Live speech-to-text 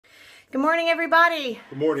Good morning, everybody.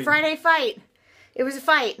 Good morning. Friday fight. It was a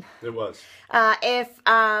fight. It was. If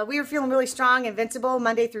we were feeling really strong, invincible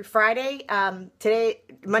Monday through Friday, today,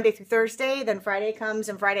 Monday through Thursday, then Friday comes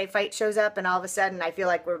and Friday fight shows up, and all of a sudden I feel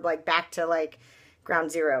like we're like back to like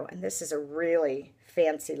ground zero. And this is a really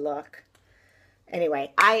fancy look.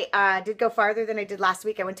 Anyway, I did go farther than I did last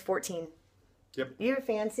week. I went to 14. Yep. You're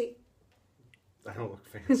fancy. I don't look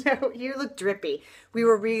fancy. No, you look drippy. We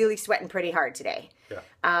were really sweating pretty hard today.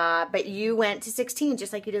 Yeah. But you went to 16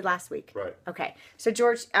 just like you did last week. Right. Okay. So,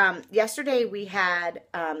 George, yesterday we had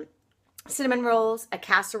cinnamon rolls, a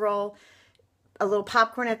casserole, a little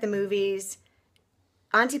popcorn at the movies,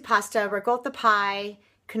 antipasta, ricotta pie,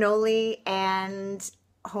 cannoli, and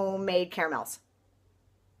homemade caramels.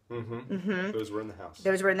 Mm-hmm. Mm-hmm. Those were in the house.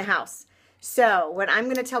 Those were in the house. So, what I'm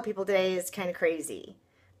going to tell people today is kind of crazy.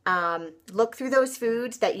 Look through those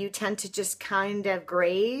foods that you tend to just kind of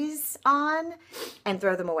graze on and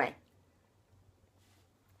throw them away.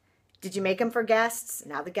 Did you make them for guests?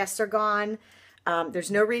 Now the guests are gone. There's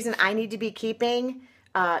no reason I need to be keeping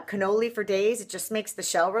cannoli for days. It just makes the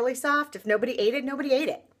shell really soft. If nobody ate it, nobody ate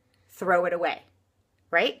it. Throw it away.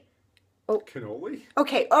 Right? Oh. Cannoli?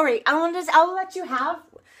 Okay, all right. I'll let you have.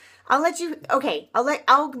 I'll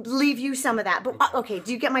leave you some of that. But okay,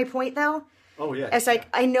 do you get my point though? Oh, yeah. It's like,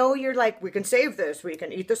 I know you're like, we can save this. We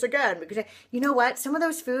can eat this again. You know what? Some of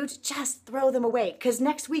those foods, just throw them away. Because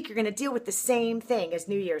next week, you're going to deal with the same thing as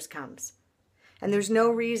New Year's comes. And there's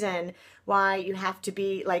no reason why you have to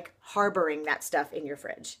be, like, harboring that stuff in your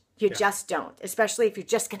fridge. You just don't. Especially if you're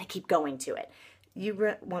just going to keep going to it.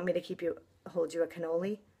 You want me to hold you a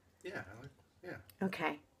cannoli? Yeah. Yeah.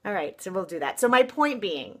 Okay. All right. So we'll do that. So my point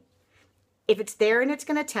being, if it's there and it's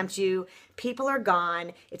going to tempt you, people are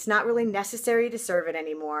gone, it's not really necessary to serve it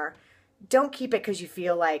anymore, don't keep it because you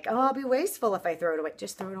feel like, oh, I'll be wasteful if I throw it away.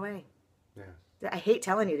 Just throw it away. Yeah. I hate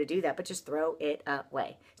telling you to do that, but just throw it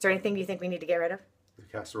away. Is there anything you think we need to get rid of? The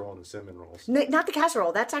casserole and the cinnamon rolls. No, not the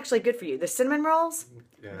casserole. That's actually good for you. The cinnamon rolls,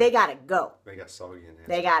 yeah. They got to go. They got soggy in there.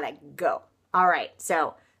 They got to go. All right.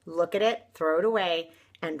 So look at it, throw it away,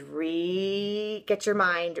 and get your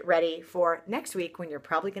mind ready for next week when you're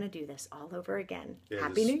probably going to do this all over again. Yeah,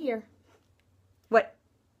 Happy New Year. What?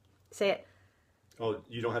 Say it. Oh,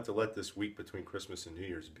 you don't have to let this week between Christmas and New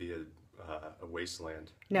Year's be a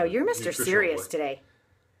wasteland. No, you're Mr. Serious today.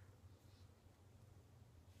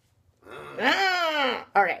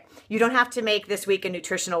 All right. You don't have to make this week a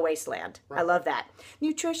nutritional wasteland. Right. I love that.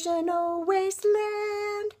 Nutritional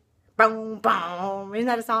wasteland. Boom, boom. Isn't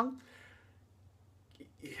that a song?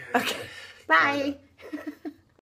 Yeah. Okay. Bye.